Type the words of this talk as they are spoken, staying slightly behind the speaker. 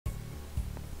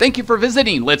Thank you for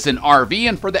visiting Lichtsinn RV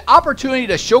and for the opportunity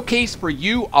to showcase for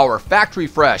you our factory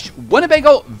fresh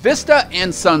Winnebago Vista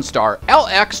and Sunstar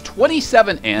LX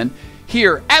 27N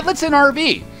here at Lichtsinn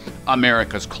RV,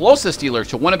 America's closest dealer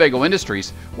to Winnebago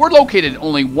Industries. We're located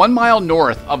only 1 mile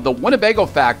north of the Winnebago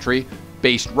factory,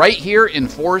 based right here in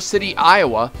Forest City,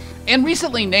 Iowa, and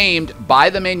recently named by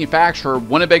the manufacturer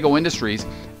Winnebago Industries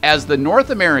as the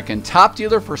North American top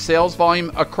dealer for sales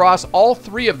volume across all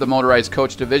three of the motorized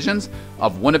coach divisions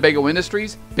of Winnebago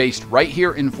Industries, based right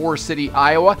here in Forest City,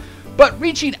 Iowa, but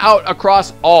reaching out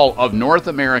across all of North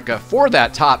America for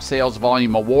that top sales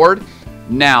volume award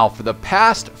now for the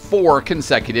past 4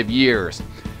 consecutive years.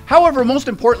 However, most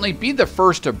importantly, be the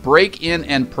first to break in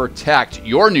and protect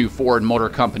your new Ford Motor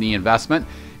Company investment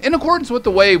in accordance with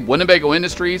the way Winnebago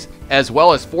Industries, as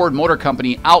well as Ford Motor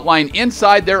Company, outline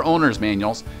inside their owner's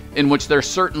manuals, in which there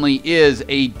certainly is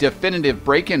a definitive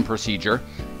break-in procedure,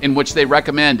 in which they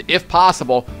recommend, if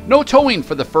possible, no towing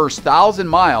for the first 1,000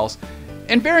 miles,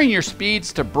 and varying your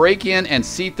speeds to break in and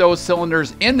seat those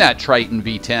cylinders in that Triton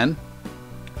V10,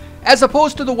 as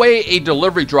opposed to the way a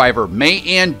delivery driver may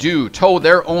and do tow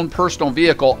their own personal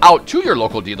vehicle out to your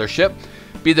local dealership.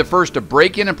 Be the first to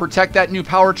break in and protect that new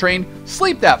powertrain,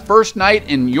 sleep that first night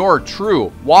in your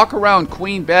true walk-around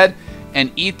queen bed,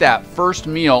 and eat that first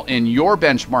meal in your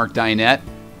benchmark dinette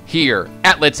here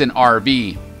at Lichtsinn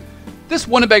RV. This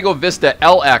Winnebago Vista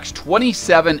LX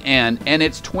 27N and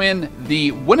its twin,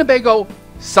 the Winnebago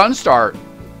Sunstar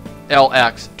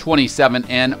LX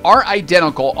 27N, are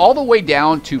identical all the way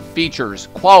down to features,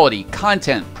 quality,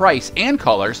 content, price, and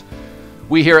colors.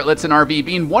 We here at Lichtsinn RV,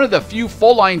 being one of the few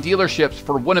full-line dealerships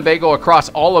for Winnebago across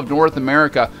all of North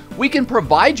America, we can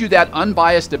provide you that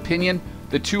unbiased opinion.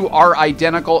 The two are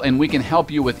identical and we can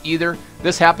help you with either.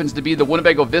 This happens to be the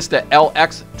Winnebago Vista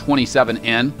LX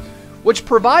 27N, which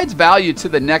provides value to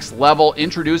the next level,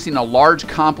 introducing a large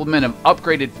complement of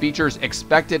upgraded features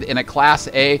expected in a Class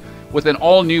A with an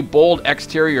all-new bold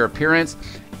exterior appearance.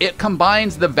 It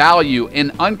combines the value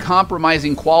and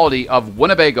uncompromising quality of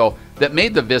Winnebago that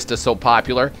made the Vista so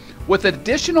popular with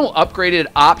additional upgraded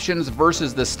options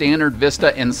versus the standard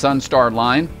Vista and Sunstar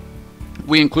line.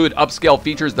 We include upscale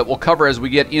features that we'll cover as we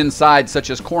get inside,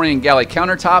 such as Corian galley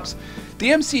countertops,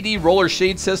 the MCD roller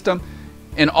shade system,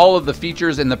 and all of the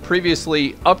features in the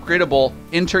previously upgradable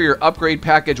interior upgrade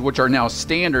package, which are now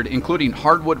standard, including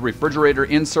hardwood refrigerator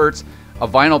inserts, a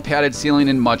vinyl padded ceiling,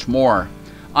 and much more.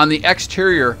 On the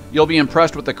exterior, you'll be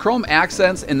impressed with the chrome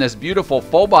accents in this beautiful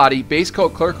full-body base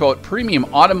coat, clear coat, premium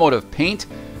automotive paint,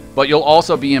 but you'll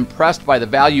also be impressed by the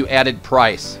value-added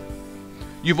price.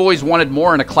 You've always wanted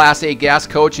more in a Class A gas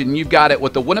coach, and you've got it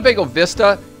with the Winnebago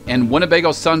Vista and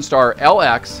Winnebago Sunstar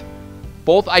LX,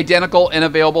 both identical and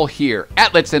available here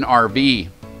at Lichtsinn RV.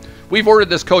 We've ordered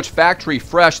this coach factory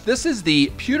fresh. This is the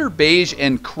pewter beige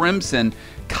and crimson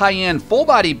cayenne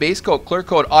full-body base coat, clear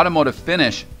coat automotive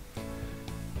finish.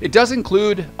 It does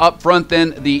include up front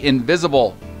then the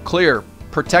invisible clear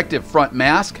protective front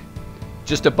mask.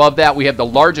 Just above that, we have the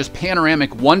largest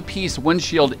panoramic one-piece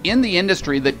windshield in the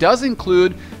industry that does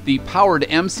include the powered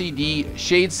MCD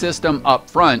shade system up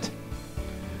front.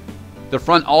 The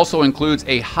front also includes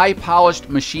a high-polished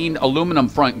machined aluminum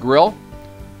front grille,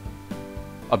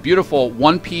 a beautiful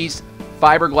one-piece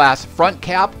fiberglass front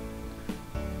cap,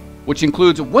 which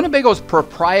includes Winnebago's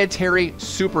proprietary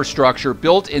superstructure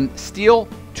built in steel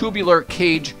tubular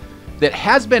cage that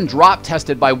has been drop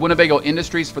tested by Winnebago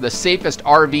Industries for the safest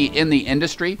RV in the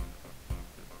industry.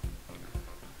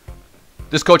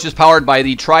 This coach is powered by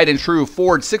the tried and true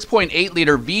Ford 6.8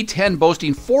 liter V10,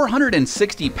 boasting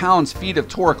 460 pounds-feet of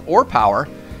torque or power.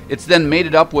 It's then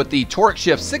mated up with the Torque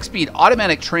Shift 6-speed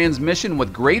automatic transmission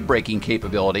with grade braking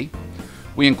capability.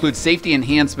 We include safety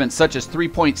enhancements such as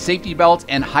 3-point safety belts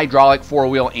and hydraulic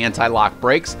 4-wheel anti-lock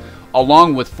brakes,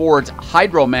 along with Ford's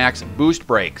HydroMax boost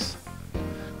brakes.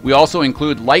 We also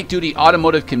include light-duty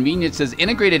automotive conveniences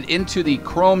integrated into the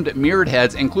chromed mirrored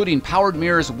heads, including powered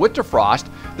mirrors with defrost,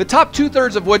 the top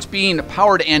 2/3 of which being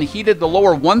powered and heated, the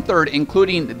lower 1/3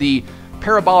 including the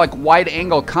parabolic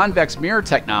wide-angle convex mirror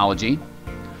technology.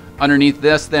 Underneath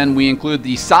this, then, we include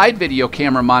the side video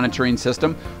camera monitoring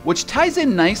system, which ties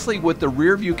in nicely with the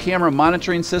rear view camera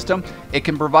monitoring system. It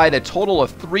can provide a total of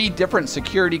 3 different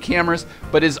security cameras,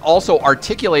 but is also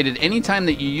articulated anytime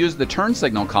that you use the turn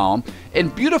signal column,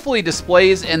 and beautifully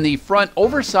displays in the front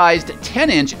oversized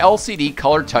 10-inch LCD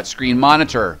color touchscreen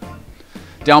monitor.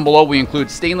 Down below, we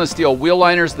include stainless steel wheel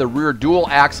liners. The rear dual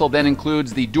axle then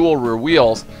includes the dual rear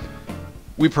wheels.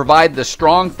 We provide the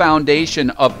strong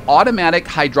foundation of automatic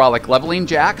hydraulic leveling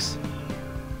jacks.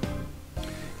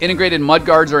 Integrated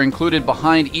mudguards are included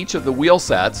behind each of the wheel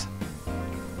sets.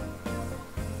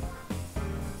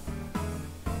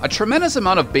 A tremendous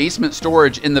amount of basement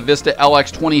storage in the Vista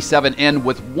LX 27N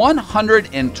with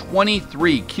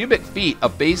 123 cubic feet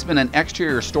of basement and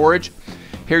exterior storage.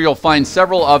 Here you'll find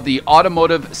several of the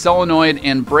automotive solenoid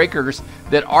and breakers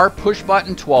that are push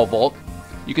button 12 volt.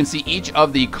 You can see each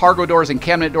of the cargo doors and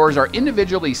cabinet doors are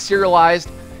individually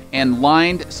serialized and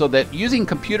lined so that using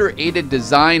computer aided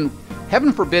design,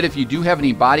 heaven forbid if you do have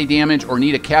any body damage or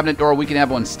need a cabinet door, we can have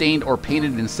one stained or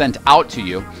painted and sent out to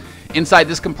you. Inside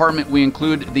this compartment, we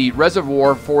include the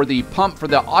reservoir for the pump for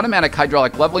the automatic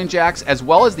hydraulic leveling jacks, as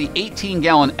well as the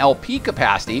 18-gallon LP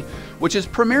capacity, which is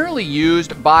primarily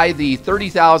used by the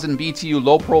 30,000 BTU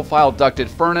low-profile ducted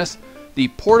furnace, the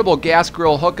portable gas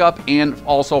grill hookup, and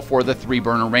also for the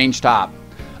 3-burner range top.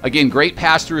 Again, great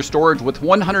pass-through storage with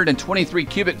 123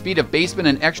 cubic feet of basement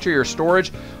and exterior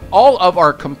storage. All of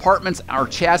our compartments, our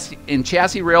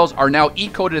chassis rails are now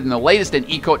E-coated in the latest in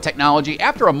E-coat technology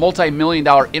after a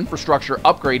multi-million-dollar infrastructure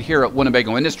upgrade here at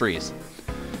Winnebago Industries.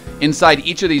 Inside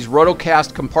each of these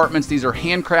rotocast compartments, these are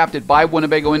handcrafted by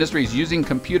Winnebago Industries using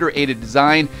computer-aided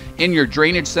design. In your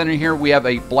drainage center here, we have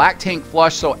a black tank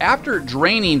flush, so after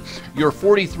draining your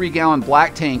 43-gallon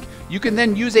black tank, you can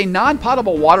then use a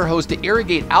non-potable water hose to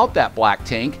irrigate out that black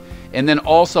tank, and then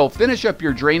also finish up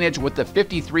your drainage with the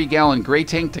 53-gallon gray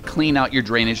tank to clean out your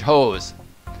drainage hose.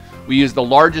 We use the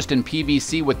largest in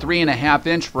PVC with 3.5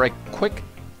 inch for a quick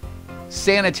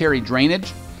sanitary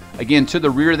drainage. Again, to the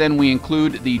rear then we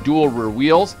include the dual rear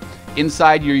wheels.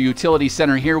 Inside your utility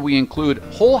center here we include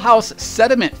whole house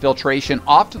sediment filtration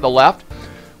off to the left.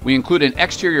 We include an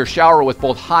exterior shower with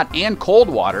both hot and cold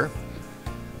water.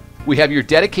 We have your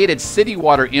dedicated city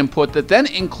water input that then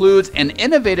includes an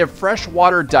innovative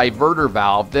freshwater diverter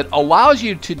valve that allows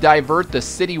you to divert the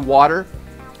city water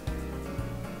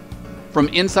from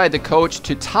inside the coach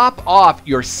to top off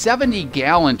your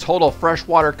 70-gallon total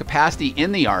freshwater capacity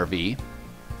in the RV.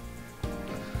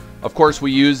 Of course,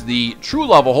 we use the true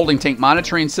level holding tank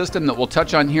monitoring system that we'll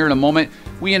touch on here in a moment.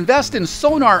 We invest in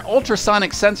sonar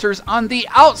ultrasonic sensors on the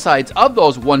outsides of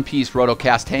those one-piece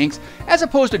rotocast tanks, as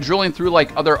opposed to drilling through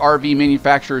like other RV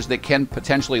manufacturers that can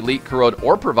potentially leak, corrode,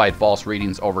 or provide false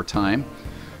readings over time.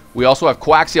 We also have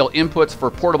coaxial inputs for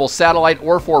portable satellite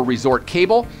or for resort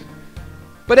cable.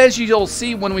 But as you'll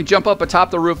see when we jump up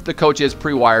atop the roof, the coach is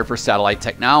pre-wired for satellite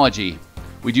technology.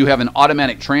 We do have an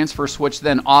automatic transfer switch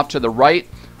then off to the right.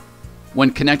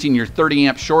 When connecting your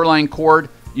 30-amp shoreline cord,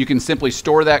 you can simply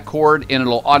store that cord and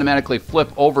it'll automatically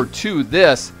flip over to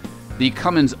this, the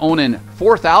Cummins Onan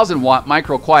 4,000-watt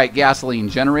micro-quiet gasoline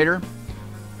generator.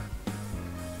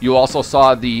 You also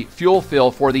saw the fuel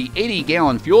fill for the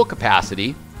 80-gallon fuel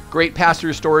capacity. Great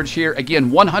pass-through storage here. Again,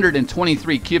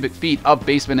 123 cubic feet of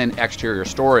basement and exterior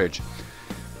storage.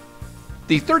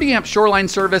 The 30-amp shoreline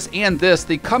service and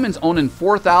the Cummins Onan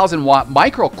 4,000-watt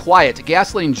micro-quiet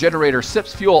gasoline generator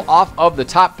sips fuel off of the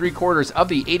top 3/4 of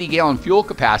the 80-gallon fuel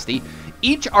capacity.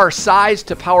 Each are sized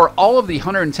to power all of the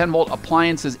 110-volt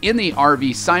appliances in the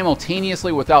RV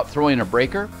simultaneously without throwing a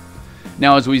breaker.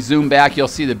 Now, as we zoom back, you'll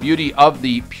see the beauty of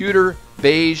the pewter,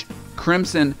 beige,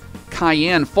 crimson,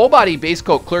 cayenne full-body base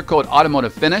coat, clear coat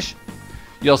automotive finish.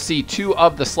 You'll see 2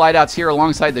 of the slide outs here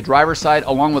alongside the driver's side,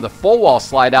 along with a full wall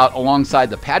slide out alongside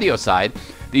the patio side.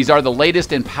 These are the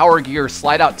latest in Power Gear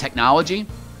slide out technology.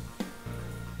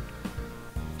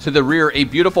 To the rear, a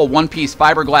beautiful one-piece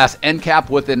fiberglass end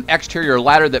cap with an exterior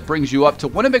ladder that brings you up to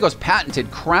Winnebago's patented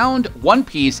crowned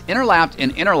one-piece interlapped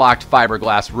and interlocked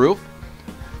fiberglass roof.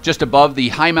 Just above the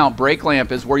high mount brake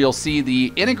lamp is where you'll see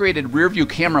the integrated rear view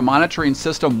camera monitoring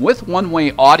system with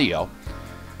one-way audio.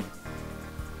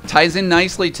 Ties in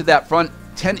nicely to that front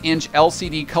 10-inch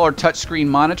LCD color touchscreen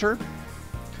monitor.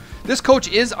 This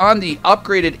coach is on the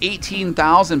upgraded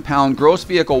 18,000-pound gross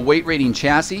vehicle weight rating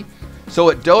chassis, so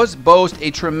it does boast a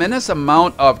tremendous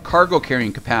amount of cargo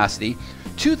carrying capacity,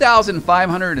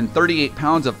 2,538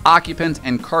 pounds of occupants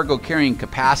and cargo carrying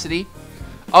capacity,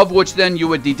 of which then you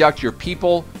would deduct your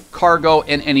people, cargo,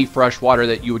 and any fresh water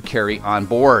that you would carry on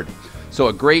board. So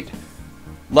a great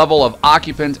level of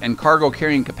occupant and cargo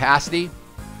carrying capacity.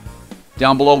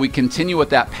 Down below, we continue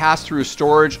with that pass-through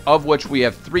storage, of which we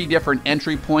have 3 different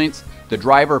entry points, the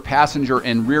driver, passenger,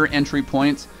 and rear entry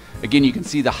points. Again, you can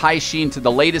see the high sheen to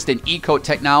the latest in E-coat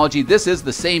technology. This is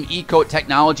the same E-coat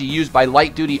technology used by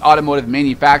light-duty automotive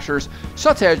manufacturers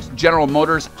such as General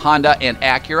Motors, Honda, and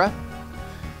Acura.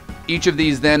 Each of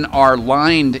these then are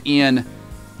lined in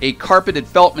a carpeted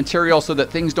felt material so that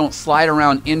things don't slide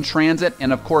around in transit.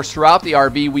 And of course, throughout the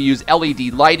RV, we use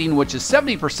LED lighting, which is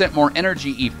 70% more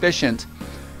energy efficient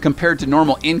compared to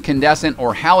normal incandescent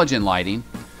or halogen lighting.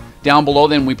 Down below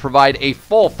then, we provide a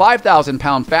full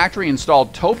 5,000-pound factory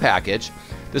installed tow package.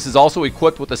 This is also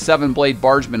equipped with a 7-blade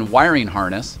Bargeman wiring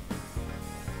harness.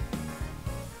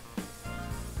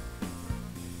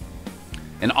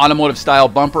 An automotive style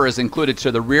bumper is included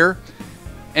to the rear.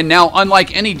 And now,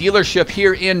 unlike any dealership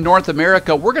here in North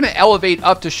America, we're going to elevate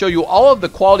up to show you all of the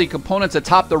quality components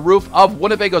atop the roof of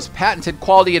Winnebago's patented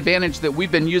quality advantage that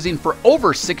we've been using for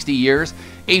over 60 years,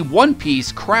 a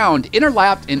one-piece crowned,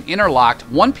 interlapped, and interlocked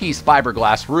one-piece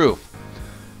fiberglass roof.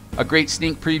 A great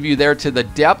sneak preview there to the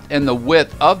depth and the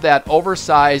width of that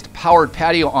oversized powered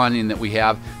patio awning that we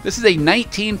have. This is a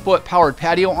 19-foot powered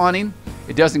patio awning.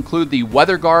 It does include the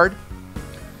weather guard.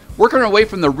 Working our way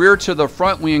from the rear to the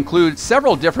front, we include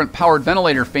several different powered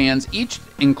ventilator fans, each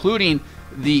including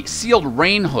the sealed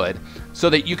rain hood, so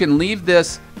that you can leave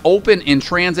this open in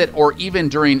transit or even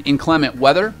during inclement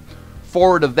weather.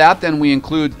 Forward of that, then, we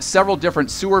include several different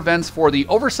sewer vents for the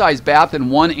oversized bath and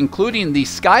one including the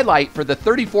skylight for the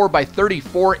 34 by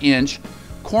 34 inch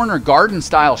corner garden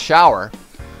style shower.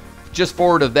 Just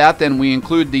forward of that, then, we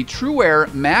include the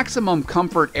TruAir Maximum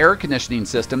Comfort air conditioning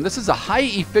system. This is a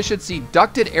high-efficiency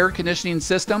ducted air conditioning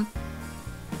system.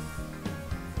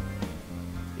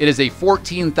 It is a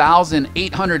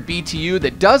 14,800 BTU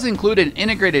that does include an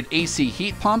integrated AC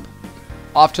heat pump.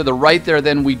 Off to the right there,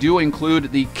 then, we do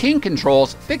include the King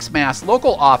Controls fixed mast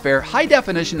local off-air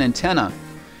high-definition antenna.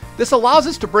 This allows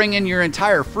us to bring in your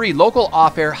entire free local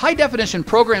off-air high-definition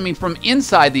programming from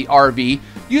inside the RV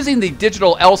using the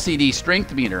digital LCD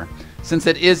strength meter. Since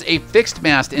it is a fixed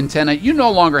mast antenna, you no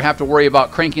longer have to worry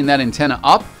about cranking that antenna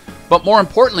up, but more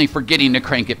importantly, forgetting to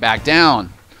crank it back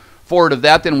down. Forward of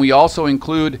that, then, we also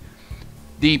include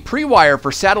the pre-wire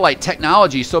for satellite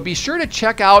technology, so be sure to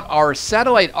check out our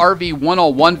Satellite RV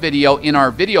 101 video in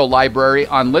our video library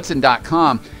on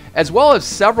Lichtsinn.com, as well as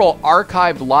several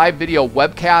archived live video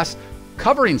webcasts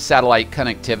covering satellite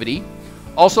connectivity.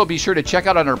 Also, be sure to check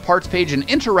out on our parts page an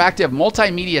interactive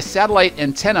multimedia satellite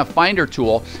antenna finder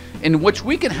tool in which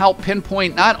we can help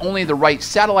pinpoint not only the right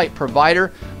satellite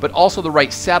provider, but also the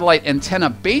right satellite antenna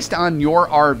based on your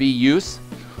RV use.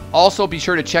 Also, be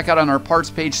sure to check out on our parts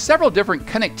page several different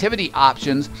connectivity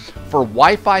options for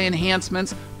Wi-Fi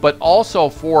enhancements, but also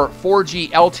for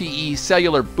 4G LTE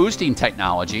cellular boosting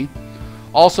technology.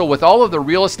 Also, with all of the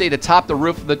real estate atop the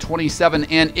roof of the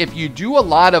 27N, if you do a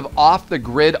lot of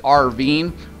off-the-grid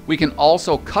RVing, we can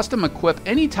also custom equip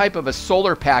any type of a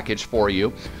solar package for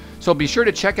you. So be sure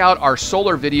to check out our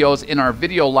solar videos in our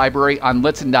video library on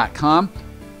Lichtsinn.com.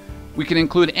 We can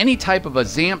include any type of a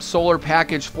ZAMP solar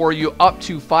package for you up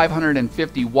to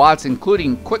 550 watts,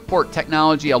 including QuickPort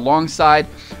technology alongside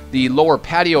the lower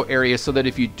patio area, so that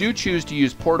if you do choose to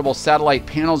use portable satellite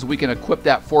panels, we can equip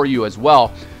that for you as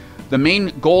well. The main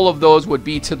goal of those would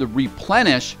be to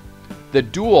replenish the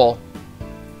dual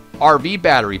RV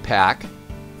battery pack.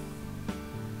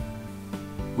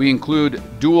 We include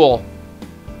dual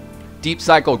Deep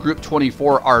Cycle Group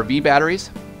 24 RV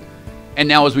batteries. And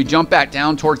now, as we jump back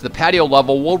down towards the patio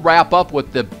level, we'll wrap up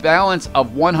with the balance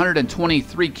of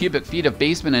 123 cubic feet of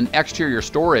basement and exterior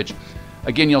storage.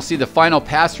 Again, you'll see the final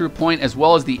pass-through point as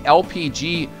well as the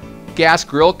LPG gas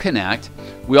grill connect.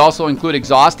 We also include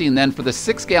exhausting then for the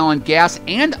 6-gallon gas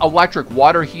and electric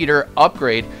water heater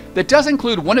upgrade that does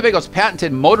include Winnebago's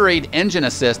patented Motorade engine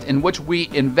assist, in which we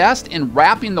invest in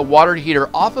wrapping the water heater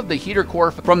off of the heater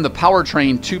core from the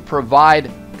powertrain to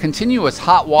provide continuous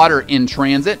hot water in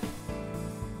transit.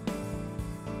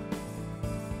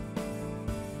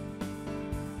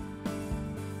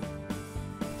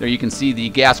 There you can see the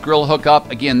gas grill hookup.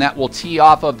 Again, that will tee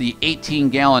off of the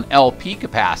 18-gallon LP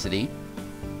capacity.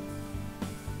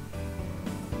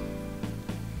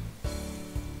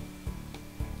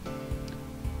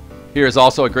 Here is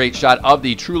also a great shot of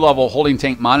the True Level holding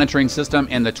tank monitoring system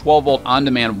and the 12-volt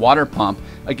on-demand water pump.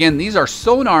 Again, these are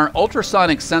sonar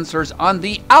ultrasonic sensors on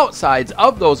the outsides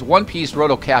of those one-piece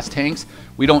rotocast tanks.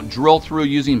 We don't drill through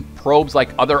using probes like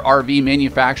other RV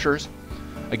manufacturers.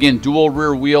 Again, dual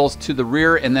rear wheels to the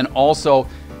rear, and then also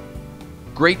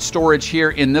great storage here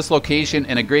in this location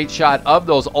and a great shot of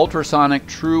those ultrasonic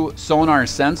true sonar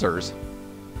sensors.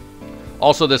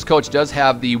 Also, this coach does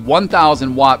have the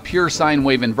 1,000 watt pure sine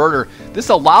wave inverter. This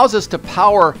allows us to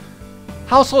power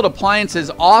household appliances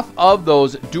off of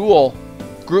those dual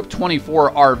Group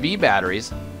 24 RV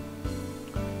batteries,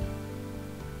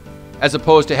 as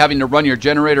opposed to having to run your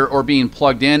generator or being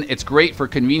plugged in. It's great for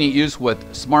convenient use with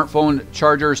smartphone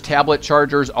chargers, tablet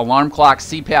chargers, alarm clocks,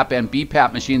 CPAP and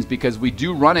BPAP machines, because we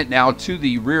do run it now to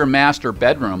the rear master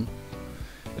bedroom.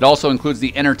 It also includes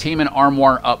the entertainment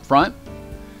armoire up front.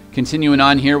 Continuing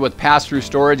on here with pass-through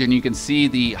storage, and you can see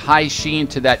the high sheen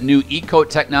to that new E-coat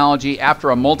technology after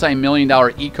a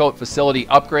multi-million-dollar E-coat facility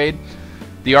upgrade.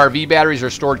 The RV batteries are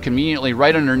stored conveniently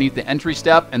right underneath the entry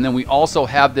step, and then we also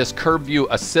have this curb view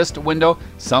assist window.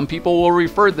 Some people will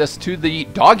refer this to the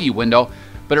doggy window,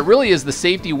 but it really is the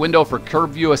safety window for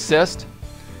curb view assist.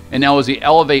 And now as we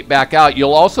elevate back out,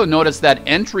 you'll also notice that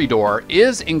entry door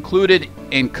is included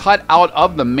and cut out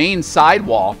of the main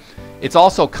sidewall. It's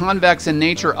also convex in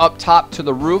nature up top to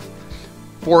the roof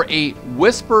for a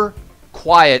whisper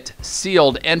quiet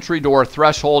sealed entry door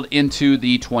threshold into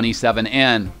the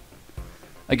 27N.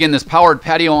 Again, this powered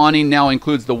patio awning now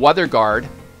includes the weather guard.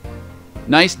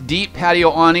 Nice deep patio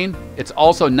awning. It's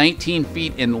also 19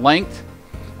 feet in length.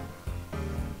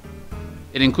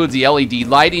 It includes the LED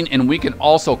lighting, and we can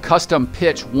also custom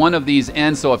pitch one of these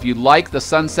ends. So if you like the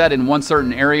sunset in one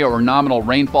certain area or nominal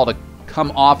rainfall to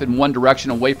come off in one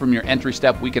direction away from your entry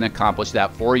step, we can accomplish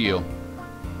that for you.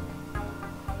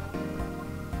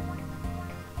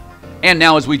 And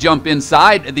now as we jump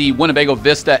inside the Winnebago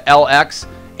Vista LX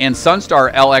and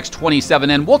Sunstar LX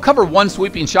 27N, we'll cover one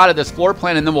sweeping shot of this floor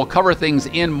plan, and then we'll cover things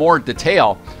in more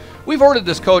detail. We've ordered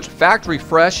this coach factory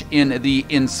fresh in the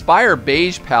Inspire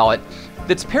Beige palette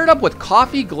that's paired up with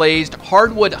coffee glazed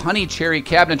hardwood honey cherry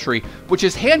cabinetry, which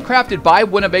is handcrafted by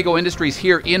Winnebago Industries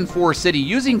here in Forest City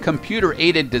using computer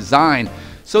aided design,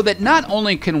 so that not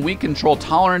only can we control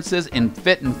tolerances in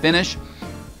fit and finish,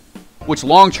 which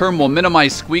long-term will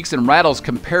minimize squeaks and rattles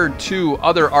compared to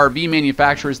other RV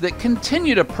manufacturers that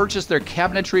continue to purchase their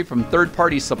cabinetry from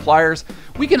third-party suppliers,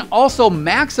 we can also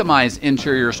maximize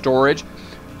interior storage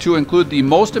to include the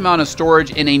most amount of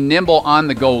storage in a nimble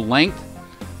on-the-go length.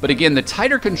 But again, the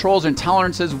tighter controls and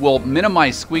tolerances will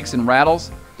minimize squeaks and rattles.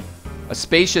 A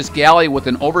spacious galley with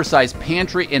an oversized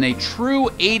pantry and a true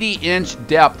 80-inch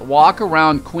depth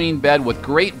walk-around queen bed with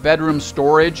great bedroom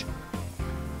storage.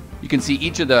 You can see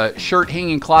each of the shirt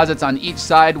hanging closets on each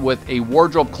side with a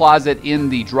wardrobe closet in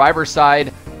the driver's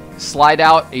side. Slide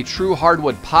out, a true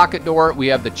hardwood pocket door. We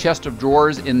have the chest of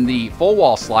drawers in the full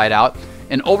wall slide out.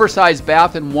 An oversized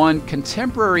bath and one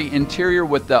contemporary interior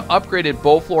with the upgraded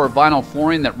Beaufloor vinyl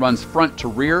flooring that runs front to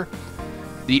rear.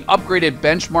 The upgraded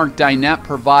benchmark dinette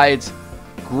provides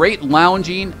great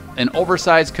lounging, an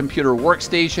oversized computer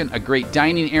workstation, a great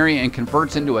dining area, and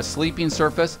converts into a sleeping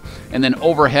surface. And then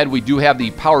overhead, we do have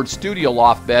the powered studio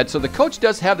loft bed, so the coach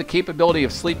does have the capability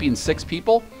of sleeping 6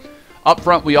 people. Up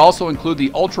front, we also include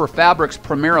the Ultra Fabrics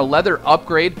Primera leather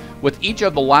upgrade with each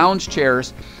of the lounge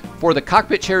chairs for the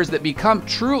cockpit chairs that become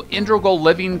true integral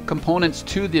living components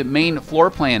to the main floor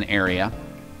plan area.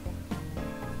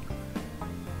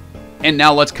 And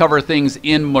now let's cover things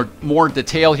in more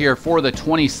detail here for the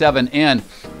 27N.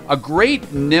 A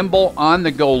great nimble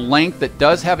on-the-go length that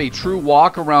does have a true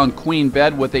walk-around queen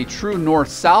bed with a true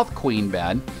north-south queen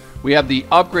bed. We have the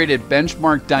upgraded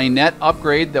benchmark dinette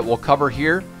upgrade that we'll cover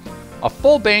here. A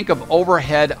full bank of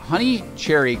overhead honey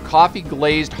cherry coffee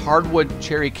glazed hardwood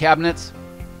cherry cabinets.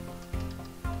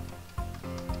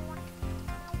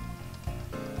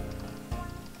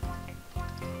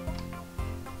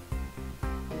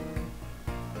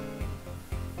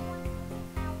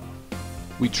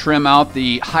 We trim out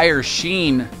the higher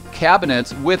sheen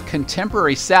cabinets with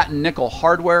contemporary satin nickel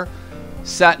hardware,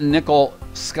 satin nickel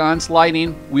sconce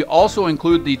lighting. We also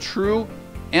include the true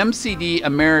MCD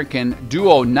American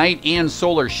Duo night and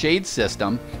solar shade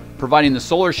system, providing the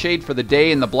solar shade for the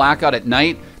day and the blackout at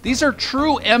night. These are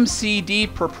true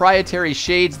MCD proprietary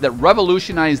shades that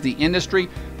revolutionize the industry.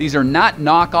 These are not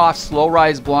knockoff slow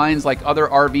rise blinds like other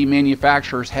RV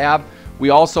manufacturers have. We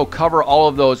also cover all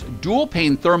of those dual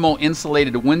pane thermo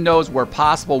insulated windows where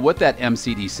possible with that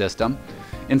MCD system.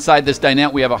 Inside this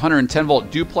dinette, we have 110 volt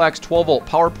duplex, 12 volt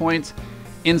power points.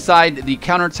 Inside the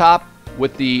countertop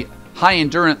with the high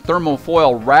endurance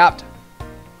thermofoil wrapped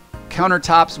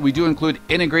countertops, we do include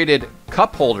integrated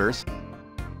cup holders.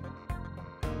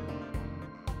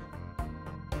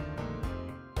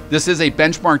 This is a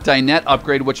benchmark dinette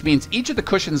upgrade, which means each of the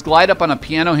cushions glide up on a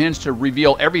piano hinge to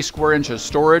reveal every square inch of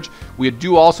storage. We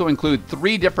do also include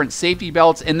 3 different safety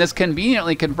belts, and this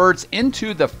conveniently converts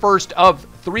into the first of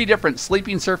 3 different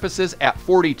sleeping surfaces at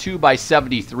 42 by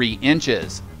 73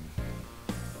 inches.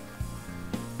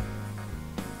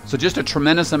 So just a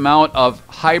tremendous amount of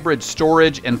hybrid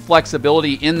storage and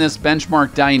flexibility in this benchmark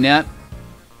dinette.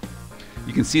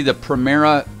 You can see the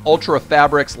Primera Ultra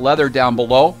Fabrics leather down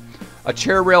below. A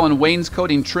chair rail and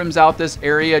wainscoting trims out this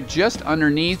area just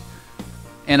underneath.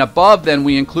 And above then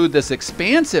we include this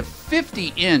expansive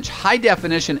 50-inch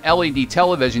high-definition LED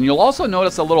television. You'll also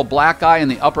notice a little black eye in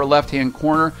the upper left-hand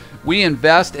corner. We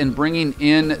invest in bringing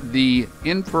in the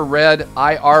infrared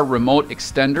IR remote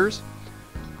extenders.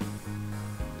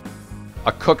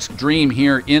 A cook's dream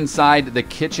here inside the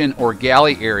kitchen or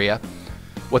galley area.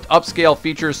 with upscale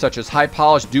features such as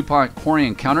high-polished DuPont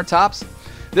Corian countertops.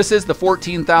 This is the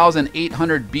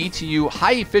 14,800 BTU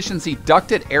high-efficiency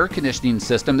ducted air conditioning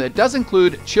system that does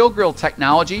include chill grill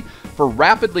technology for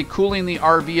rapidly cooling the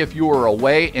RV if you were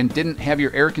away and didn't have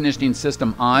your air conditioning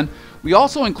system on. We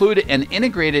also included an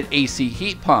integrated AC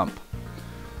heat pump.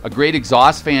 A great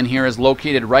exhaust fan here is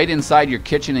located right inside your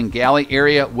kitchen and galley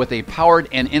area with a powered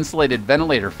and insulated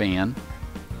ventilator fan.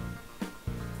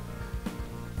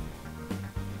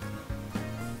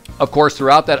 Of course,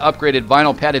 throughout that upgraded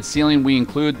vinyl padded ceiling, we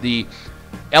include the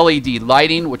LED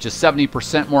lighting, which is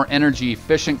 70% more energy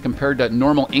efficient compared to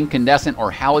normal incandescent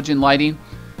or halogen lighting.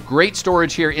 Great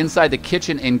storage here inside the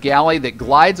kitchen and galley that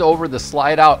glides over the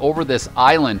slide out over this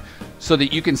island so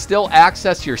that you can still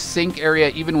access your sink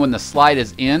area even when the slide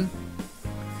is in.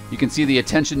 You can see the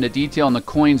attention to detail in the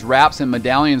coins, wraps, and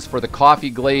medallions for the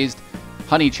coffee glazed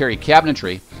honey cherry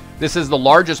cabinetry. This is the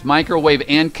largest microwave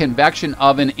and convection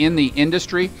oven in the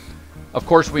industry. Of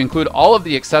course, we include all of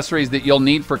the accessories that you'll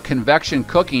need for convection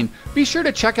cooking. Be sure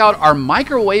to check out our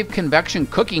microwave convection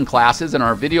cooking classes in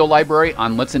our video library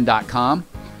on Lichtsinn.com.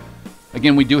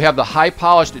 Again, we do have the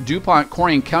high-polished DuPont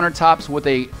Corian countertops with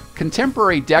a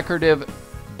contemporary decorative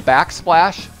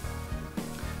backsplash.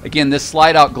 Again, this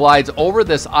slide-out glides over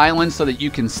this island so that you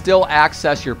can still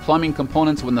access your plumbing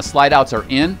components when the slide-outs are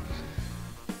in.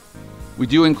 We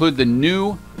do include the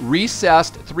new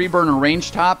recessed 3-burner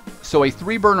range top. So a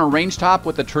 3-burner range top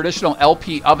with a traditional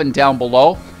LP oven down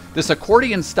below. This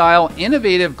accordion-style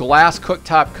innovative glass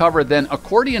cooktop cover then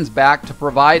accordions back to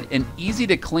provide an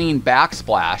easy-to-clean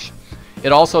backsplash.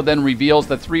 It also then reveals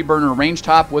the 3-burner range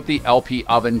top with the LP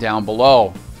oven down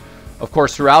below. Of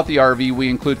course, throughout the RV, we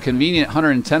include convenient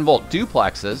 110-volt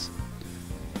duplexes.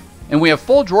 And we have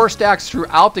full drawer stacks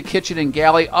throughout the kitchen and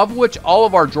galley, of which all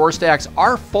of our drawer stacks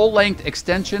are full-length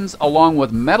extensions along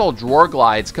with metal drawer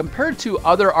glides compared to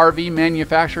other RV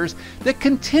manufacturers that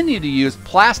continue to use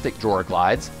plastic drawer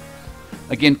glides.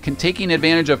 Again, taking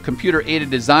advantage of computer-aided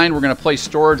design, we're going to place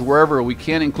storage wherever we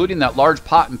can, including that large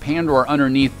pot and pan drawer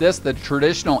underneath this, the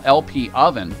traditional LP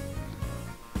oven.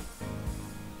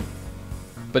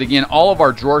 But again, all of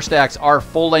our drawer stacks are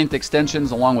full-length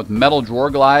extensions along with metal drawer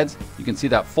glides. You can see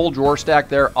that full drawer stack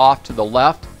there off to the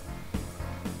left.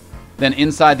 Then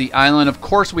inside the island, of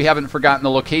course, we haven't forgotten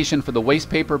the location for the waste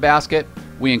paper basket.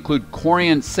 We include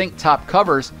Corian sink top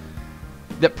covers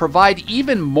that provide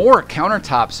even more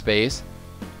countertop space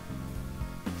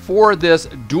for this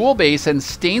dual basin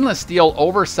stainless steel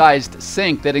oversized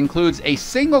sink that includes a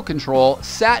single control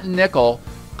satin nickel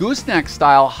gooseneck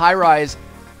style high-rise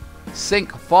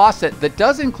sink faucet that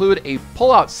does include a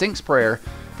pull-out sink sprayer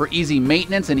for easy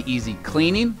maintenance and easy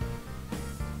cleaning.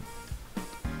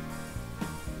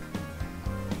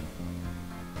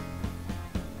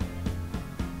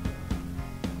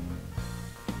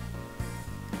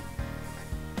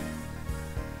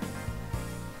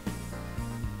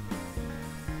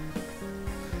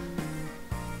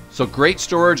 So great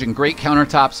storage and great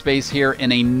countertop space here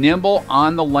in a nimble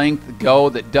on-the-length go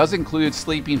that does include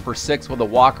sleeping for 6 with a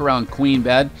walk-around queen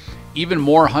bed. Even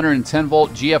more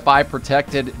 110-volt GFI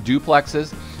protected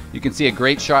duplexes. You can see a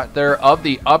great shot there of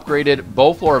the upgraded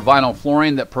Beaufort vinyl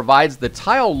flooring that provides the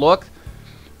tile look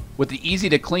with the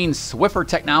easy-to-clean Swiffer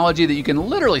technology that you can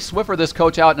literally Swiffer this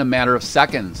coach out in a matter of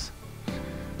seconds.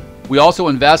 We also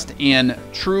invest in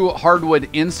true hardwood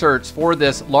inserts for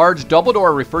this large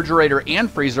double-door refrigerator and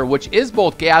freezer, which is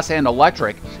both gas and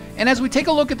electric. And as we take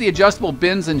a look at the adjustable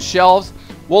bins and shelves,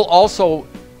 we'll also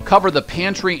cover the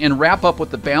pantry and wrap up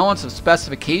with the balance of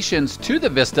specifications to the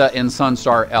Vista and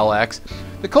Sunstar LX.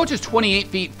 The coach is 28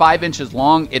 feet 5 inches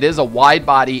long. It is a wide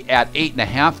body at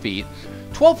 8.5 feet.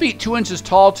 12 feet 2 inches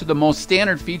tall to the most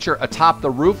standard feature atop the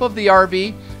roof of the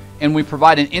RV. And we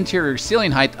provide an interior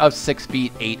ceiling height of 6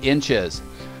 feet 8 inches.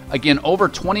 Again, over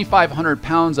 2,500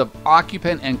 pounds of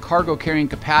occupant and cargo carrying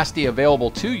capacity available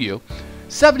to you.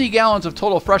 70 gallons of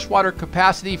total freshwater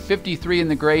capacity, 53 in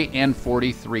the gray and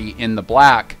 43 in the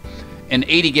black. An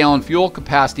 80-gallon fuel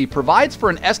capacity provides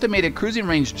for an estimated cruising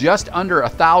range just under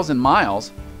 1,000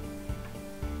 miles.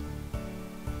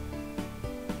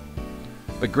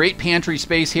 A great pantry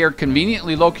space here,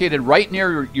 conveniently located right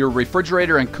near your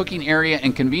refrigerator and cooking area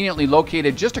and conveniently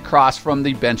located just across from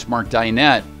the benchmark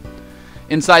dinette.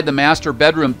 Inside the master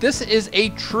bedroom, this is a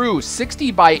true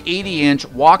 60 by 80 inch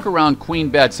walk-around queen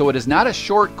bed, so it is not a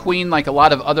short queen like a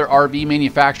lot of other RV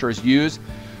manufacturers use.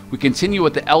 We continue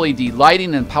with the LED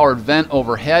lighting and powered vent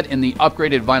overhead in the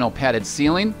upgraded vinyl padded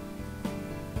ceiling.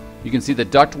 You can see the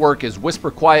ductwork is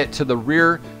whisper quiet to the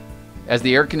rear as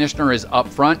the air conditioner is up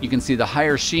front. You can see the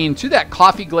higher sheen to that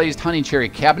coffee glazed honey cherry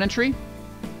cabinetry.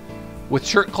 with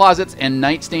shirt closets and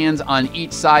nightstands on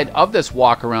each side of this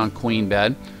walk-around queen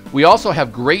bed. We also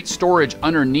have great storage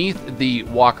underneath the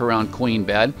walk-around queen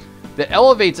bed that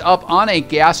elevates up on a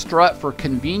gas strut for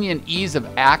convenient ease of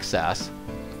access.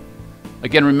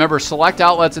 Again, remember, select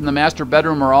outlets in the master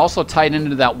bedroom are also tied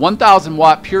into that 1,000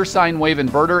 watt pure sine wave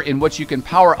inverter, in which you can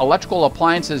power electrical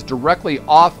appliances directly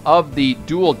off of the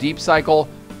dual deep cycle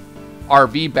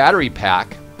RV battery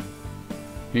pack.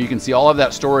 Here you can see all of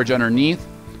that storage underneath.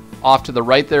 Off to the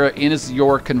right there is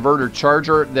your converter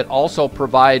charger that also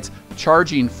provides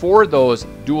charging for those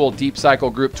dual deep cycle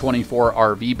group 24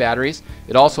 RV batteries.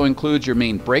 It also includes your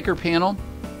main breaker panel.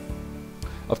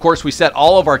 Of course, we set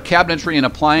all of our cabinetry and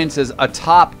appliances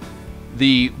atop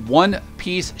the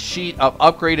one-piece sheet of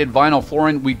upgraded vinyl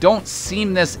flooring. We don't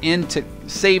seam this in to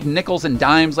save nickels and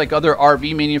dimes like other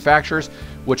RV manufacturers,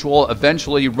 which will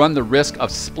eventually run the risk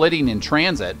of splitting in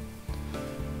transit.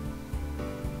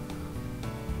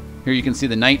 Here you can see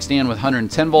the nightstand with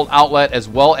 110 volt outlet, as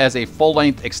well as a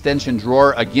full-length extension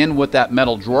drawer, again with that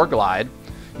metal drawer glide.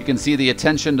 You can see the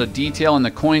attention to detail in the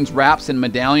coins, wraps, and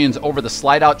medallions over the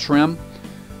slide-out trim.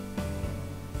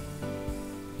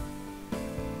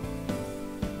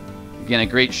 Again, a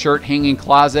great shirt hanging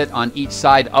closet on each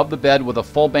side of the bed with a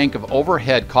full bank of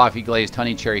overhead coffee glazed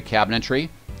honey cherry cabinetry.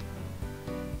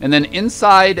 And then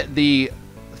inside the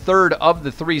third of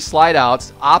the three slide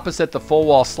outs, opposite the full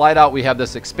wall slide out, we have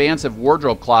this expansive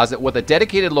wardrobe closet with a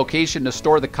dedicated location to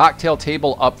store the cocktail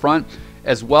table up front,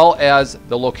 as well as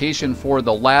the location for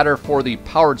the ladder for the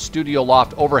powered studio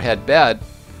loft overhead bed.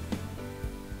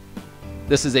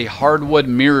 This is a hardwood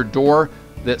mirrored door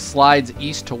that slides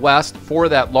east to west for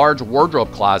that large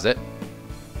wardrobe closet.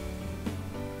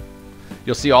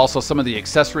 You'll see also some of the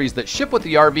accessories that ship with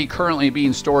the RV currently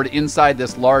being stored inside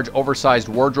this large oversized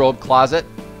wardrobe closet.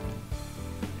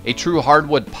 A true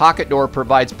hardwood pocket door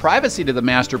provides privacy to the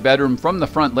master bedroom from the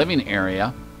front living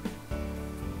area.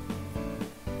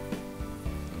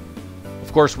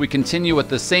 Of course, we continue with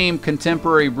the same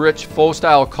contemporary rich faux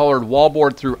style colored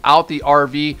wallboard throughout the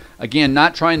RV. Again,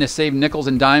 not trying to save nickels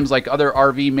and dimes like other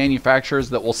RV manufacturers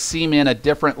that will seam in a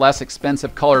different, less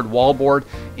expensive colored wallboard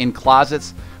in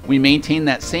closets. We maintain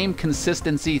that same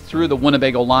consistency through the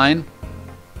Winnebago line.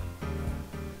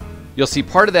 You'll see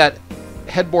part of that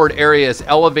headboard area is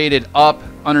elevated up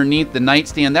underneath the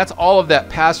nightstand. That's all of that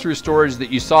pass-through storage that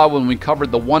you saw when we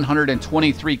covered the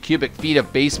 123 cubic feet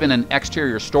of basement and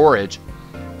exterior storage.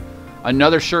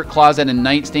 Another shirt closet and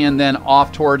nightstand then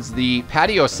off towards the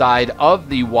patio side of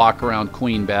the walk-around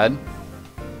queen bed.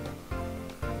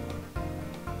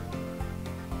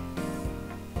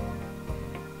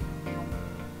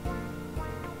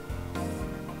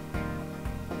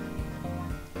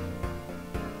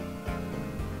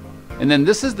 And then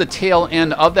this is the tail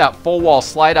end of that full wall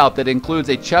slide out that includes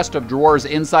a chest of drawers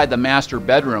inside the master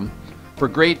bedroom for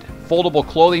great foldable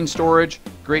clothing storage,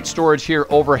 great storage here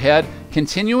overhead.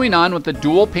 Continuing on with the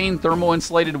dual pane thermal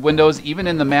insulated windows even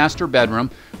in the master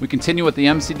bedroom, we continue with the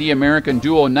MCD American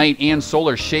Duo night and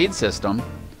solar shade system.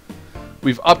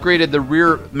 We've upgraded the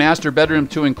rear master bedroom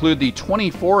to include the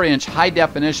 24-inch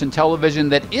high-definition television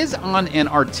that is on an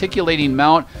articulating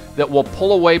mount that will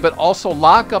pull away but also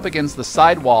lock up against the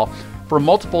sidewall for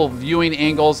multiple viewing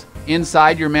angles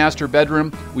inside your master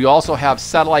bedroom. We also have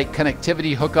satellite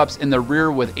connectivity hookups in the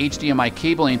rear with HDMI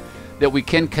cabling that we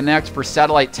can connect for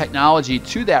satellite technology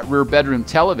to that rear bedroom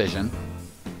television.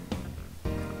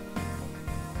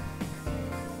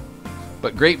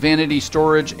 But great vanity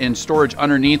storage and storage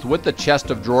underneath with the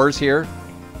chest of drawers here.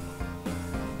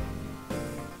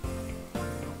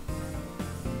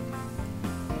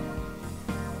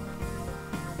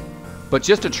 But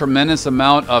just a tremendous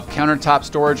amount of countertop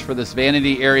storage for this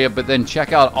vanity area. But then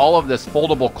check out all of this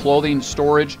foldable clothing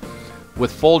storage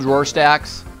with full drawer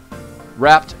stacks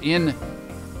wrapped in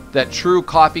that true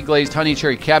coffee glazed honey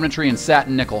cherry cabinetry and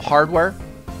satin nickel hardware.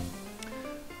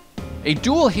 A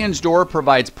dual hinge door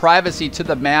provides privacy to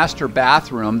the master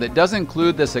bathroom that does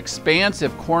include this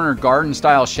expansive corner garden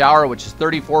style shower, which is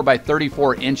 34 by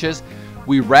 34 inches.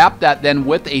 We wrap that then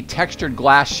with a textured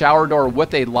glass shower door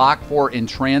with a lock for in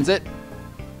transit.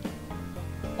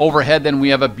 Overhead then we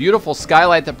have a beautiful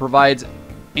skylight that provides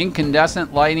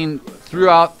incandescent lighting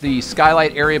throughout the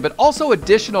skylight area, but also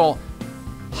additional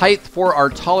height for our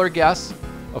taller guests.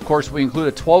 Of course, we include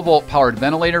a 12 volt powered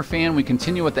ventilator fan. We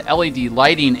continue with the LED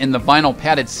lighting in the vinyl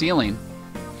padded ceiling.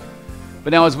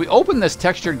 But now as we open this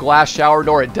textured glass shower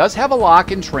door, it does have a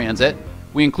lock in transit.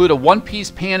 We include a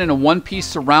one-piece pan and a one-piece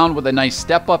surround with a nice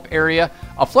step-up area.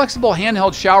 A flexible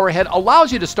handheld shower head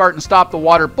allows you to start and stop the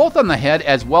water both on the head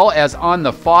as well as on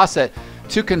the faucet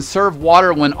to conserve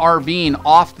water when RVing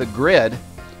off the grid.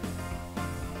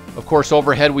 Of course,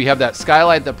 overhead we have that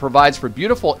skylight that provides for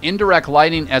beautiful indirect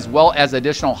lighting as well as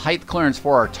additional height clearance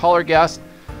for our taller guests.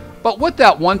 But with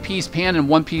that one-piece pan and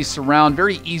one-piece surround,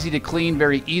 very easy to clean,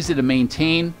 very easy to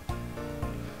maintain.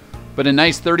 But a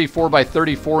nice 34 by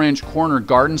 34 inch corner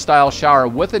garden style shower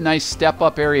with a nice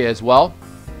step-up area as well.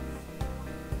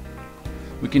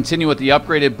 We continue with the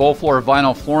upgraded bow-floor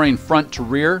vinyl flooring front to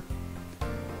rear.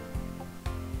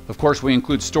 Of course, we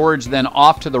include storage then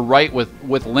off to the right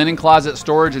with linen closet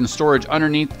storage and storage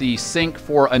underneath the sink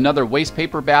for another waste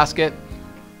paper basket.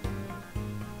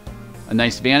 A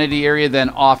nice vanity area then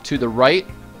off to the right.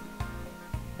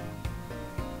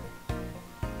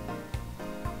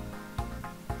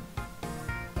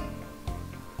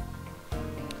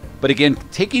 But again,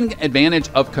 taking advantage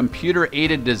of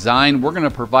computer-aided design, we're going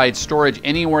to provide storage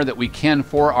anywhere that we can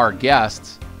for our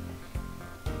guests.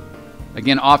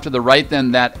 Again, off to the right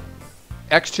then, that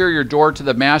exterior door to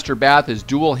the master bath is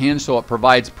dual hinge, so it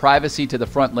provides privacy to the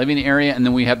front living area. And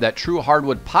then we have that true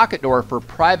hardwood pocket door for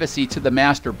privacy to the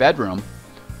master bedroom.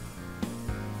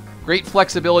 Great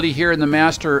flexibility here in the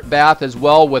master bath as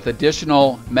well, with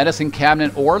additional medicine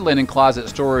cabinet or linen closet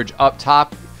storage up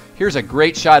top. Here's a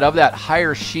great shot of that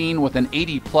higher sheen with an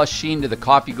 80+ sheen to the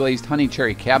coffee glazed honey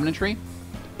cherry cabinetry.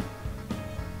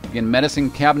 Again,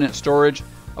 medicine cabinet storage.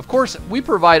 Of course, we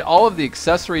provide all of the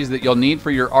accessories that you'll need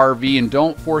for your RV and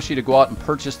don't force you to go out and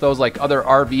purchase those like other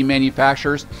RV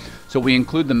manufacturers. So we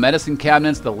include the medicine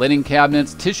cabinets, the linen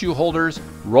cabinets, tissue holders,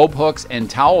 robe hooks, and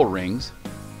towel rings.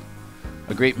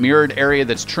 A great mirrored area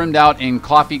that's trimmed out in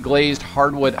coffee glazed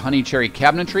hardwood honey cherry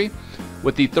cabinetry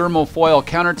with the thermofoil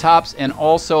countertops, and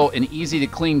also an easy to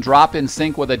clean drop-in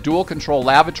sink with a dual control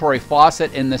lavatory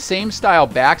faucet and the same style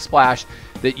backsplash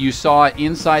that you saw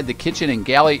inside the kitchen and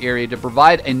galley area to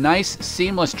provide a nice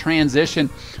seamless transition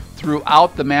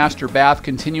throughout the master bath,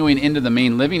 continuing into the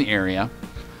main living area.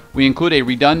 We include a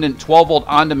redundant 12-volt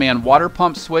on-demand water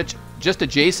pump switch just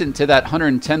adjacent to that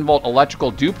 110-volt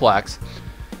electrical duplex.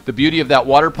 The beauty of that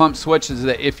water pump switch is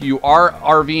that if you are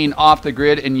RVing off the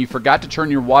grid and you forgot to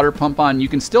turn your water pump on, you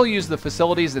can still use the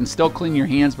facilities and still clean your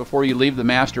hands before you leave the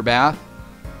master bath.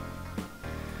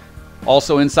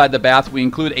 Also inside the bath, we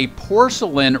include a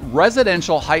porcelain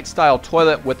residential height style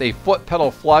toilet with a foot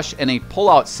pedal flush and a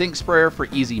pull-out sink sprayer for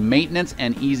easy maintenance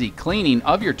and easy cleaning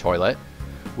of your toilet.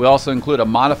 We also include a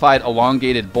modified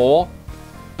elongated bowl.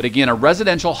 But again, a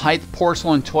residential height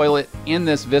porcelain toilet in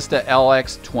this Vista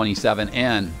LX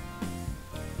 27N.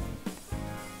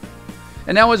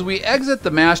 And now as we exit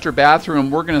the master bathroom,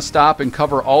 we're going to stop and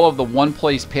cover all of the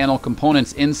one-place panel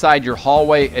components inside your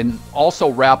hallway and also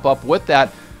wrap up with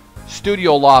that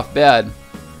studio loft bed.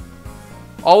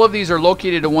 All of these are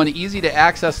located in one easy to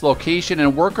access location,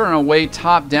 and working our way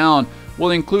top down will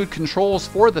include controls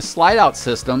for the slide out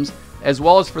systems as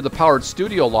well as for the powered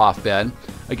studio loft bed.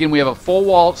 Again, we have a full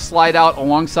wall slide out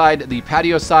alongside the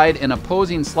patio side and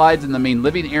opposing slides in the main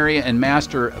living area and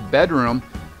master bedroom,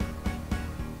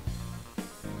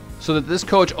 so that this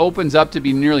coach opens up to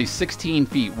be nearly 16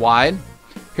 feet wide.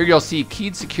 Here you'll see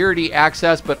keyed security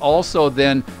access, but also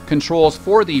then controls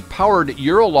for the powered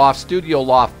Euroloft studio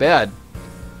loft bed.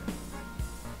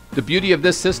 The beauty of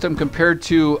this system compared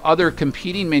to other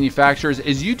competing manufacturers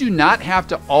is you do not have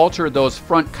to alter those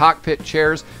front cockpit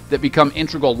chairs that become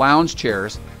integral lounge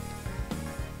chairs.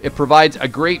 It provides a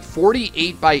great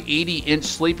 48 by 80 inch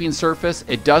sleeping surface.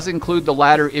 It does include the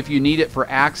ladder if you need it for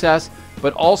access,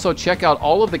 but also check out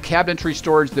all of the cabinetry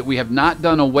storage that we have not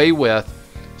done away with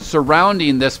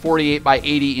surrounding this 48 by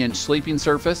 80 inch sleeping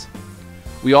surface.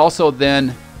 We also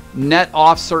then net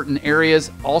off certain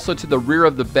areas also to the rear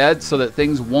of the bed so that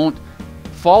things won't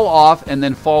fall off and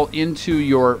then fall into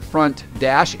your front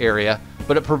dash area,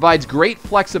 but it provides great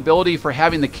flexibility for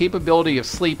having the capability of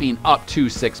sleeping up to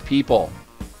 6 people.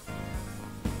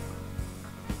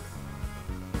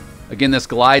 Again, this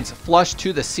glides flush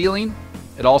to the ceiling.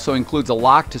 It also includes a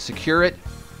lock to secure it.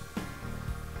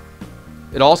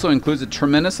 It also includes a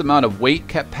tremendous amount of weight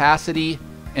capacity,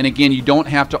 and again, you don't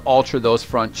have to alter those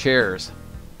front chairs.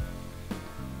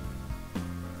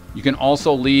 You can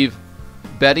also leave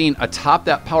bedding atop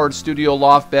that powered studio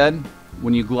loft bed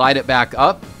when you glide it back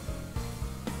up.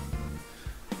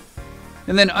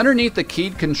 And then underneath the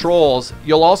keyed controls,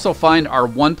 you'll also find our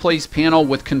one-place panel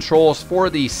with controls for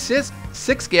the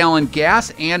 6-gallon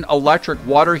gas and electric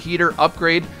water heater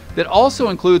upgrade that also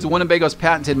includes Winnebago's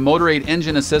patented Motor Aid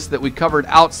engine assist that we covered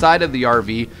outside of the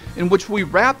RV, in which we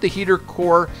wrap the heater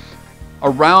core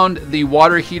around the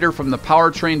water heater from the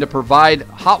powertrain to provide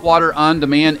hot water on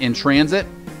demand in transit.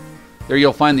 There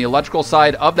you'll find the electrical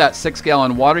side of that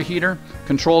 6-gallon water heater,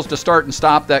 controls to start and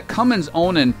stop that Cummins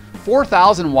own and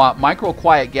 4,000 watt micro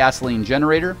quiet gasoline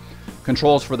generator,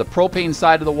 controls for the propane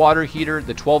side of the water heater,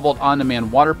 the 12-volt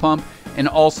on-demand water pump, and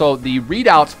also the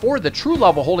readouts for the true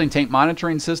level holding tank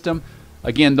monitoring system.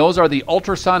 Again, those are the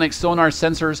ultrasonic sonar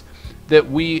sensors that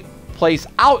we place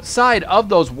outside of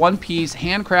those one-piece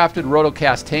handcrafted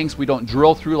rotocast tanks. We don't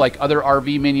drill through like other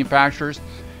RV manufacturers.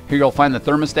 Here you'll find the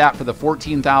thermostat for the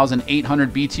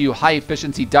 14,800 BTU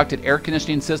high-efficiency ducted air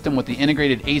conditioning system with the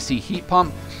integrated AC heat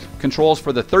pump, controls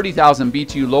for the 30,000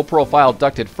 BTU low-profile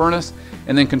ducted furnace,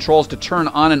 and then controls to turn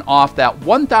on and off that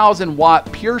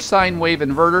 1,000-watt pure sine wave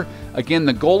inverter. Again,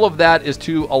 the goal of that is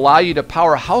to allow you to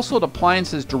power household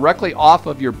appliances directly off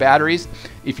of your batteries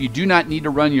if you do not need to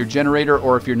run your generator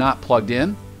or if you're not plugged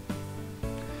in.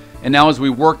 And now as we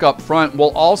work up front,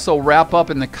 we'll also wrap up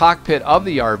in the cockpit of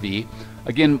the RV.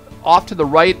 Again, off to the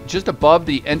right, just above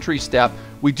the entry step,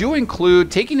 we do include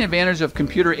taking advantage of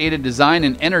computer-aided design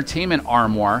and entertainment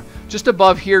armoire. Just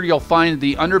above here, you'll find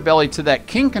the underbelly to that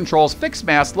King Controls fixed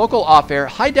mast local off-air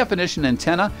high-definition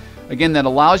antenna. Again, that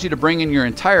allows you to bring in your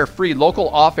entire free local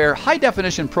off-air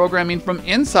high-definition programming from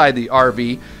inside the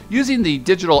RV using the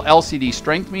digital LCD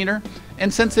strength meter.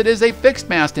 And since it is a fixed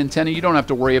mast antenna, you don't have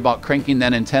to worry about cranking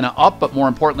that antenna up, but more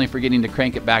importantly, forgetting to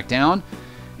crank it back down.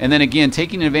 And then again,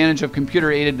 taking advantage of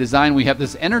computer-aided design, we have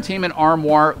this entertainment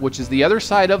armoire, which is the other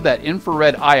side of that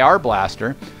infrared IR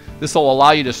blaster. This will allow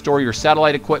you to store your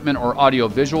satellite equipment or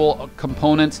audio-visual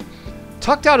components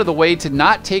tucked out of the way to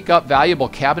not take up valuable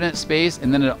cabinet space,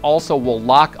 and then it also will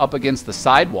lock up against the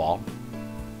sidewall.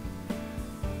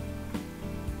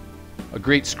 A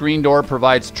great screen door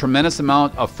provides tremendous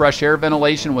amount of fresh air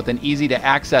ventilation with an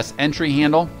easy-to-access entry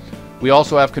handle. We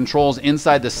also have controls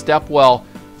inside the stepwell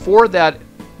for that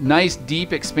nice,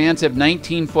 deep, expansive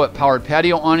 19-foot powered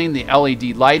patio awning, the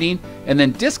LED lighting, and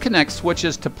then disconnect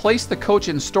switches to place the coach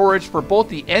in storage for both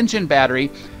the engine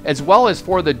battery as well as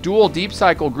for the dual deep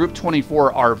cycle Group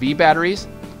 24 RV batteries.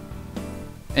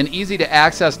 An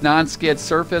easy-to-access non-skid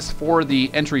surface for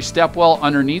the entry stepwell,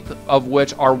 underneath of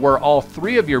which are where all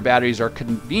three of your batteries are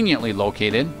conveniently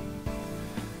located.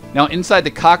 Now inside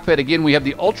the cockpit, again, we have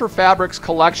the Ultra Fabrics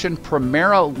Collection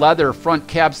Primera leather front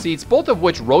cab seats, both of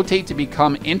which rotate to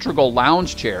become integral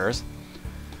lounge chairs.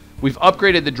 We've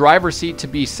upgraded the driver's seat to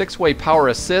be 6-way power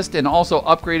assist and also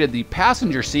upgraded the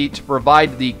passenger seat to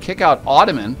provide the kick-out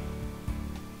ottoman.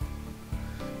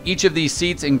 Each of these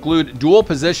seats include dual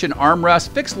position armrests,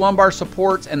 fixed lumbar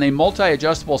supports, and a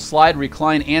multi-adjustable slide,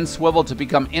 recline, and swivel to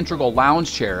become integral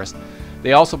lounge chairs.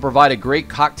 They also provide a great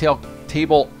cocktail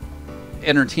table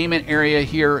entertainment area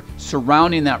here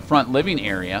surrounding that front living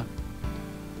area.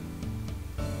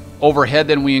 Overhead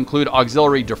then we include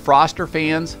auxiliary defroster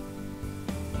fans.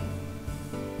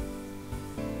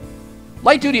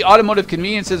 Light duty automotive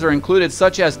conveniences are included,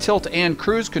 such as tilt and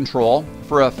cruise control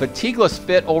for a fatigueless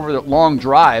fit over long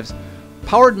drives,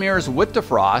 powered mirrors with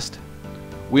defrost.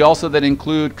 We also then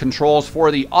include controls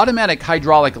for the automatic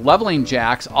hydraulic leveling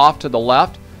jacks off to the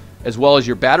left, as well as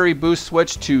your battery boost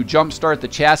switch to jump start the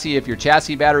chassis if your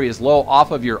chassis battery is low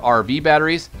off of your RV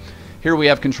batteries. Here we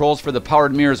have controls for the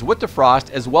powered mirrors with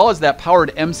defrost, as well as that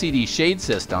powered MCD shade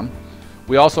system.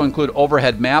 We also include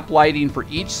overhead map lighting for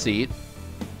each seat.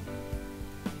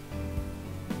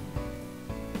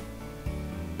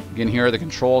 Again, here are the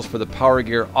controls for the Power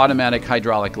Gear automatic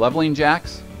hydraulic leveling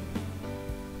jacks.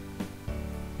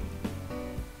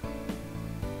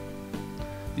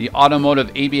 The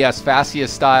automotive ABS fascia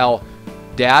style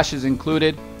dash is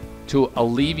included to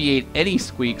alleviate any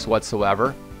squeaks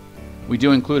whatsoever. We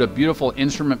do include a beautiful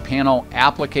instrument panel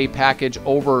applique package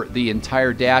over the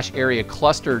entire dash area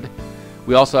clustered.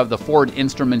 We also have the Ford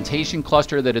instrumentation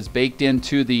cluster that is baked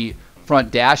into the front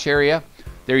dash area.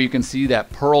 There you can see that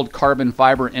pearled carbon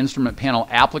fiber instrument panel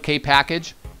applique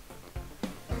package.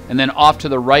 And then off to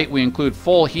the right, we include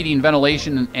full heating,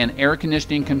 ventilation, and air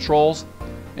conditioning controls.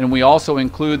 And we also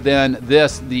include then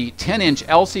the 10-inch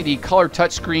LCD color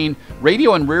touchscreen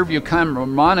radio and rear view camera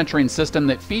monitoring system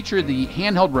that feature the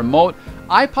handheld remote,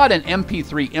 iPod and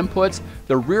MP3 inputs,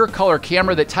 the rear color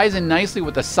camera that ties in nicely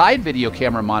with the side video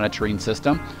camera monitoring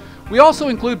system. We also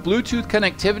include Bluetooth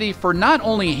connectivity for not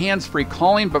only hands-free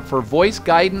calling, but for voice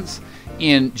guidance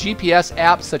in GPS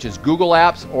apps such as Google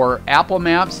Apps or Apple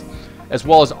Maps, as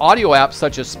well as audio apps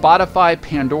such as Spotify,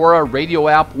 Pandora, Radio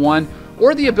App One,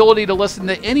 or the ability to listen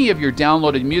to any of your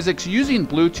downloaded music using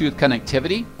Bluetooth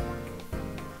connectivity.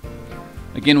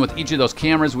 Again, with each of those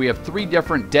cameras, we have 3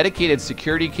 different dedicated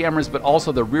security cameras, but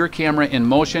also the rear camera in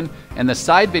motion, and the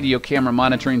side video camera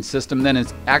monitoring system then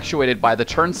is actuated by the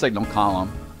turn signal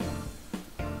column.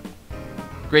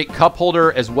 Great cup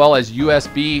holder as well as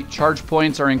USB charge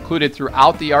points are included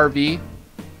throughout the RV.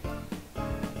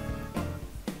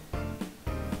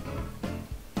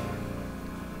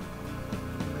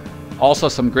 Also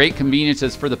some great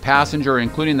conveniences for the passenger,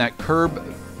 including that curb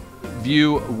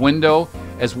view window,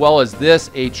 as well as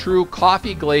this, a true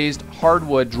coffee glazed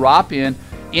hardwood drop-in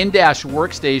in-dash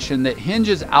workstation that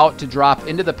hinges out to drop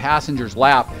into the passenger's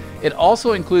lap. It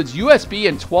also includes USB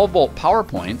and 12-volt power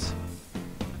points.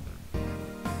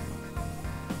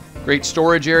 Great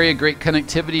storage area, great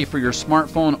connectivity for your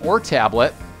smartphone or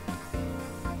tablet.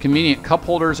 Convenient cup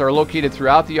holders are located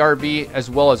throughout the RV,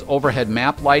 as well as overhead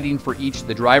map lighting for each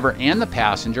the driver and the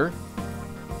passenger.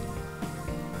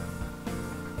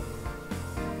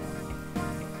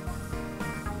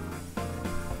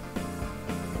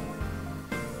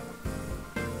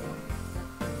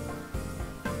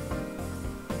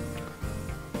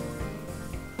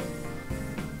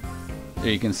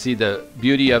 There you can see the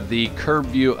beauty of the curb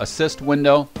view assist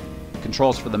window,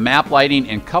 controls for the map lighting,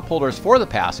 and cup holders for the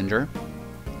passenger.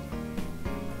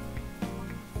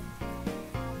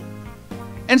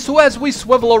 And so as we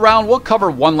swivel around, we'll cover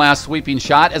one last sweeping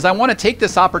shot, as I want to take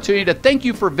this opportunity to thank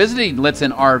you for visiting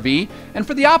Lichtsinn RV and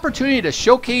for the opportunity to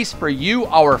showcase for you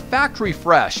our factory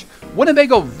fresh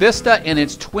Winnebago Vista and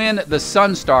its twin, the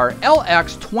Sunstar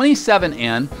LX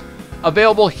 27N,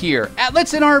 available here at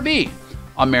Lichtsinn RV.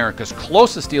 America's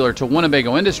closest dealer to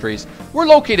Winnebago Industries. We're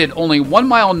located only 1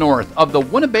 mile north of the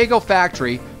Winnebago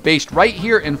factory, based right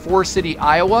here in Forest City,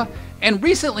 Iowa, and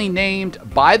recently named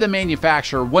by the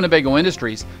manufacturer Winnebago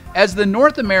Industries as the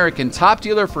North American top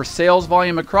dealer for sales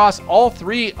volume across all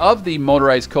 3 of the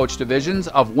motorized coach divisions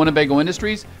of Winnebago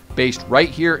Industries, based right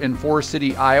here in Forest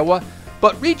City, Iowa,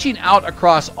 but reaching out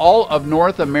across all of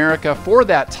North America for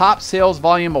that top sales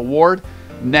volume award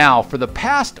now for the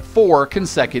past 4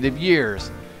 consecutive years.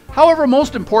 However,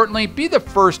 most importantly, be the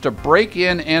first to break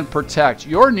in and protect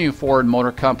your new Ford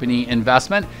Motor Company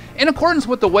investment in accordance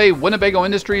with the way Winnebago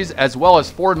Industries as well as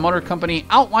Ford Motor Company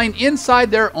outline inside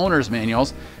their owner's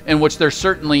manuals, in which there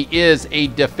certainly is a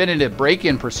definitive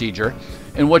break-in procedure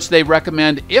in which they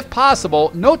recommend, if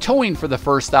possible, no towing for the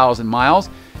first 1,000 miles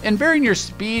and varying your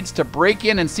speeds to break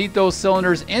in and seat those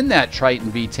cylinders in that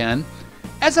Triton V10,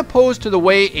 as opposed to the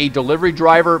way a delivery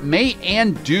driver may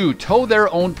and do tow their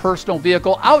own personal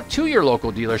vehicle out to your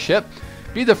local dealership.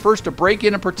 Be the first to break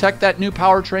in and protect that new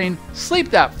powertrain,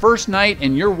 sleep that first night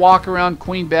in your walk-around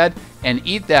queen bed, and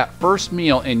eat that first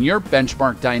meal in your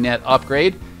benchmark dinette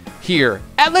upgrade here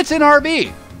at Lichtsinn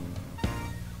RV.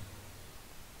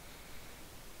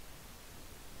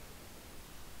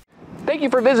 Thank you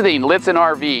for visiting Lichtsinn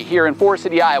RV here in Forest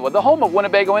City, Iowa, the home of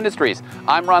Winnebago Industries.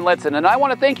 I'm Ron Lichtsinn, and I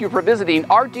want to thank you for visiting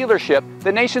our dealership,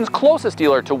 the nation's closest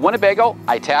dealer to Winnebago,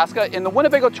 Itasca, in the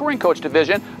Winnebago Touring Coach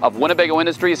division of Winnebago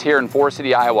Industries here in Forest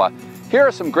City, Iowa. Here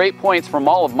are some great points from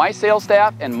all of my sales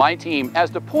staff and my team as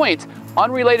to points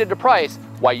unrelated to price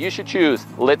why you should choose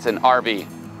Lichtsinn RV.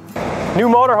 New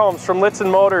motorhomes from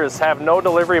Lichtsinn Motors have no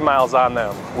delivery miles on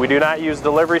them. We do not use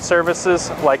delivery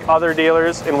services like other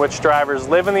dealers in which drivers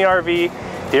live in the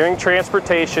RV during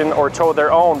transportation or tow their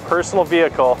own personal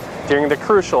vehicle during the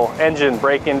crucial engine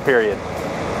break-in period.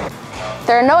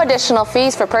 There are no additional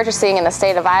fees for purchasing in the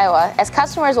state of Iowa, as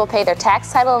customers will pay their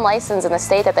tax, title, and license in the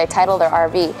state that they title their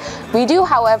RV. We do,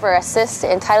 however, assist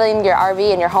in titling your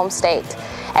RV in your home state.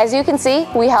 As you can see,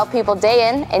 we help people day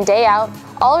in and day out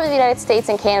all over the United States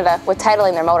and Canada with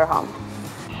titling their motorhome.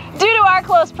 Due to our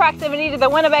close proximity to the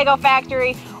Winnebago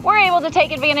factory, we're able to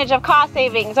take advantage of cost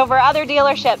savings over other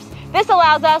dealerships. This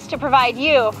allows us to provide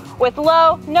you with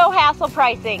low, no-hassle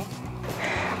pricing.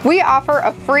 We offer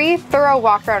a free, thorough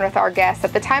walk-around with our guests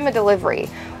at the time of delivery,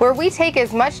 where we take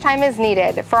as much time as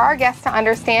needed for our guests to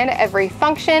understand every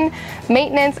function,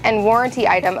 maintenance, and warranty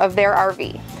item of their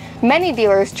RV. Many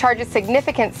dealers charge a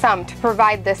significant sum to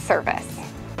provide this service.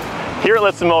 Here at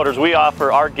Lichtsinn Motors, we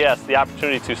offer our guests the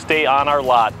opportunity to stay on our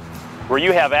lot, where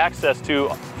you have access to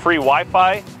free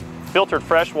Wi-Fi, filtered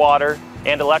fresh water,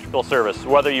 and electrical service,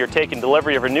 whether you're taking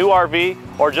delivery of a new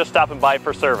RV or just stopping by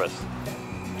for service.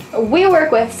 We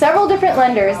work with several different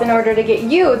lenders in order to get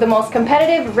you the most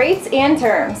competitive rates and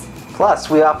terms. Plus,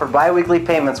 we offer bi-weekly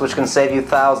payments which can save you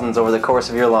thousands over the course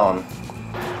of your loan.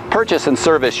 Purchase and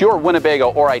service your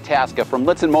Winnebago or Itasca from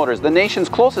Lichtsinn Motors, the nation's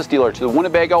closest dealer to the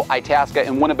Winnebago, Itasca,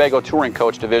 and Winnebago Touring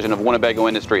Coach division of Winnebago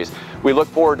Industries. We look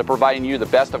forward to providing you the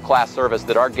best of class service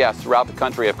that our guests throughout the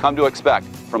country have come to expect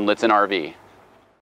from Lichtsinn RV.